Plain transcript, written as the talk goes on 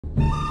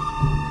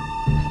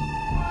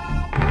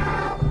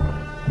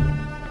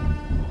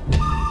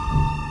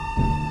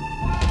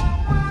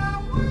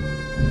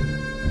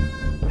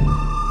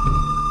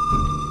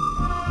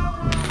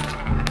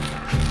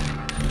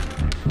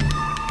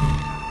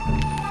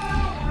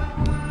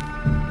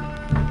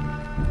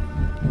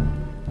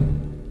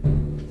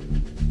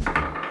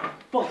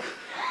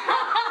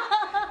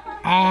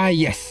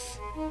yes.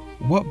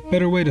 What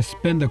better way to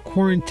spend the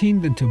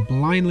quarantine than to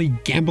blindly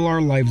gamble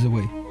our lives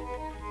away?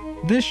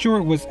 This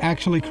short was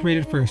actually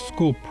created for a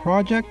school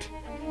project.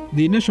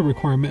 The initial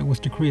requirement was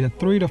to create a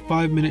 3 to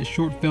 5 minute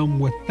short film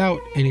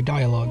without any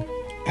dialogue.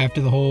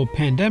 After the whole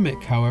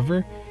pandemic,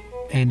 however,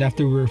 and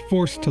after we were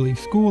forced to leave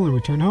school and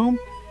return home,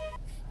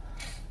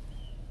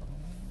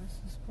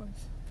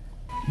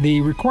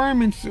 the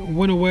requirements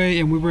went away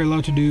and we were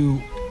allowed to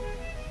do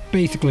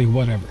basically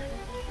whatever.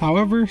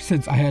 However,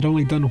 since I had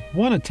only done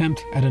one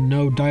attempt at a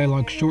no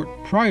dialogue short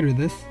prior to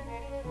this,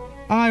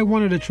 I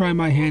wanted to try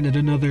my hand at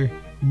another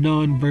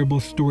non-verbal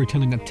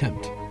storytelling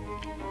attempt.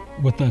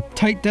 With a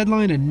tight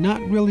deadline and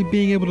not really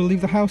being able to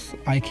leave the house,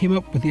 I came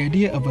up with the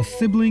idea of a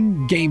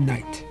sibling game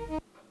night.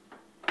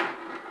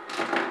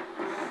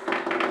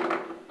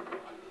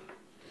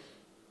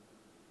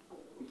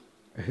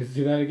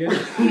 See that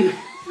again?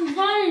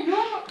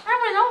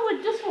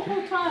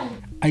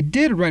 I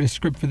did write a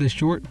script for this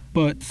short,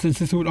 but since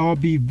this would all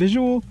be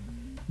visual,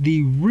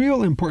 the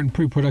real important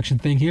pre-production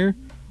thing here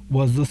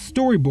was the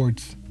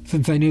storyboards.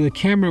 Since I knew the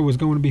camera was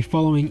going to be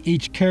following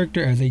each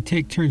character as they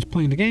take turns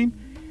playing the game,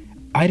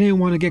 I didn't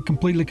want to get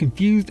completely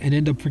confused and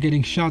end up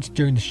forgetting shots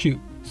during the shoot,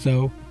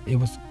 so it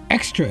was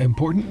extra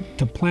important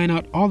to plan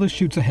out all the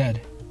shoots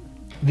ahead.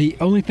 The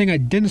only thing I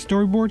didn't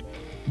storyboard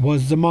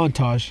was the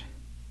montage.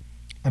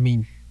 I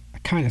mean, I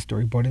kind of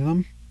storyboarded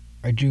them.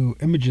 I drew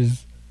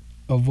images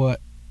of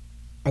what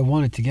I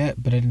wanted to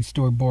get, but I didn't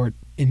storyboard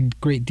in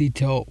great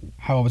detail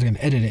how I was going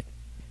to edit it.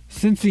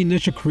 Since the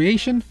initial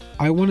creation,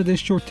 I wanted this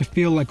short to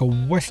feel like a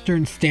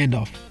Western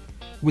standoff,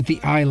 with the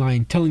eye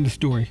line telling the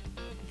story.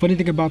 Funny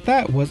thing about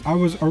that was I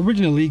was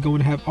originally going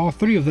to have all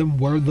three of them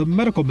wear the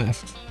medical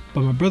masks,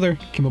 but my brother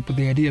came up with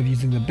the idea of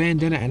using the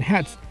bandana and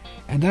hats,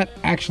 and that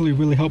actually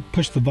really helped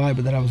push the vibe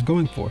that I was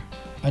going for.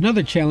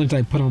 Another challenge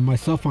I put on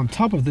myself on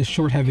top of this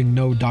short having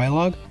no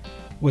dialogue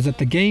was that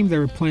the game they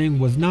were playing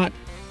was not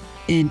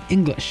in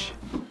English.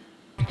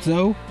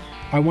 So,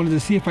 I wanted to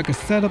see if I could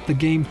set up the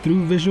game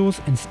through visuals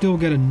and still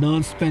get a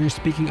non-Spanish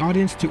speaking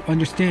audience to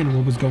understand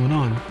what was going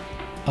on.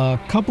 A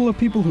couple of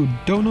people who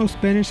don't know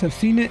Spanish have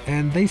seen it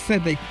and they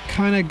said they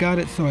kinda got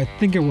it, so I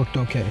think it worked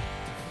okay.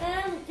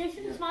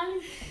 Jason is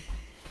Spanish.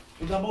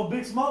 We got more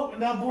Big Smoke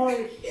and that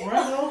boy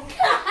Randall.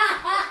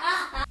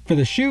 For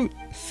the shoot,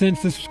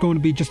 since this was going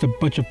to be just a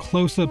bunch of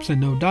close-ups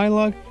and no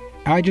dialogue,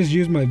 I just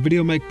used my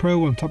VideoMic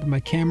Pro on top of my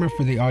camera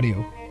for the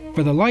audio.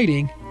 For the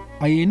lighting,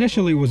 I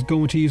initially was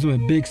going to use my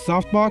big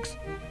softbox,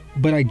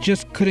 but I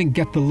just couldn't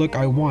get the look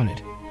I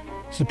wanted.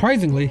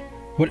 Surprisingly,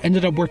 what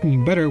ended up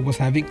working better was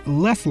having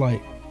less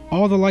light.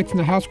 All the lights in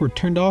the house were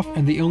turned off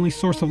and the only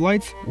source of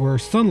lights were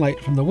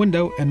sunlight from the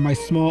window and my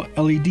small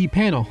LED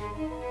panel.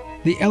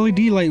 The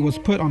LED light was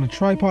put on a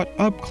tripod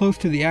up close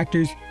to the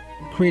actors,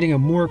 creating a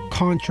more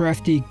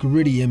contrasty,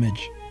 gritty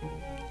image.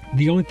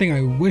 The only thing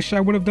I wish I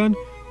would have done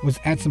was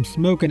add some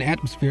smoke and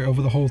atmosphere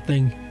over the whole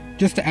thing,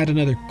 just to add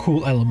another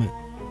cool element.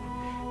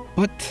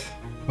 But,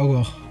 oh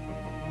well,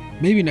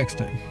 maybe next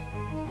time.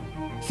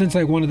 Since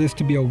I wanted this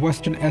to be a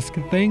Western-esque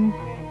thing,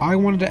 I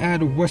wanted to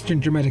add Western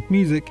dramatic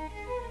music,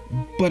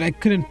 but I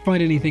couldn't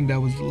find anything that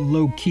was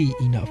low-key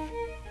enough.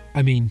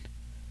 I mean,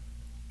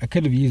 I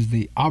could have used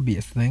the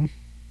obvious thing.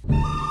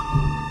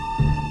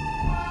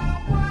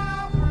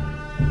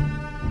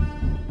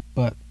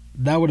 But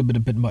that would have been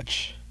a bit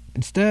much.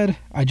 Instead,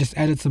 I just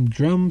added some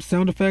drum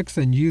sound effects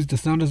and used the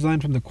sound design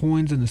from the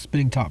coins and the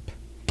spinning top.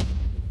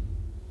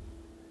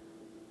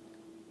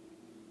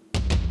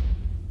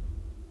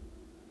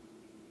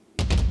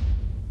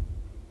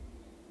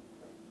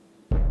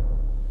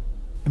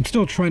 I'm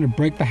still trying to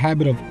break the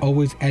habit of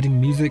always adding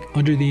music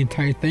under the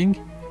entire thing.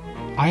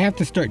 I have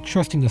to start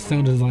trusting the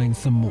sound design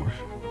some more.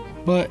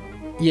 But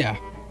yeah,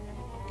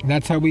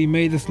 that's how we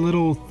made this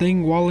little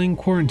thing while in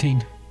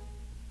quarantine.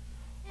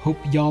 Hope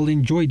y'all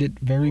enjoyed it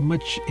very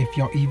much, if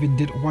y'all even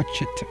did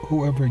watch it,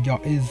 whoever y'all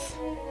is.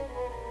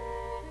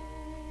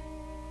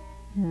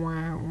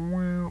 Wah,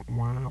 wah,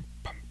 wah,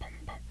 pum, pum,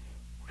 pum.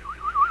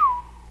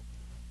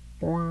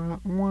 Wah,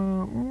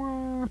 wah,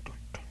 wah, dun,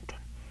 dun, dun.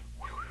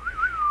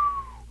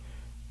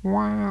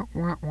 Wah,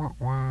 wah, wah,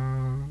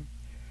 wah.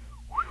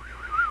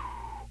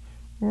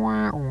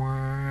 Wah,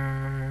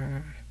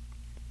 wah.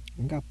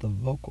 I got the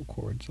vocal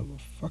cords of a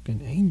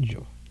fucking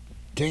angel.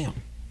 Damn.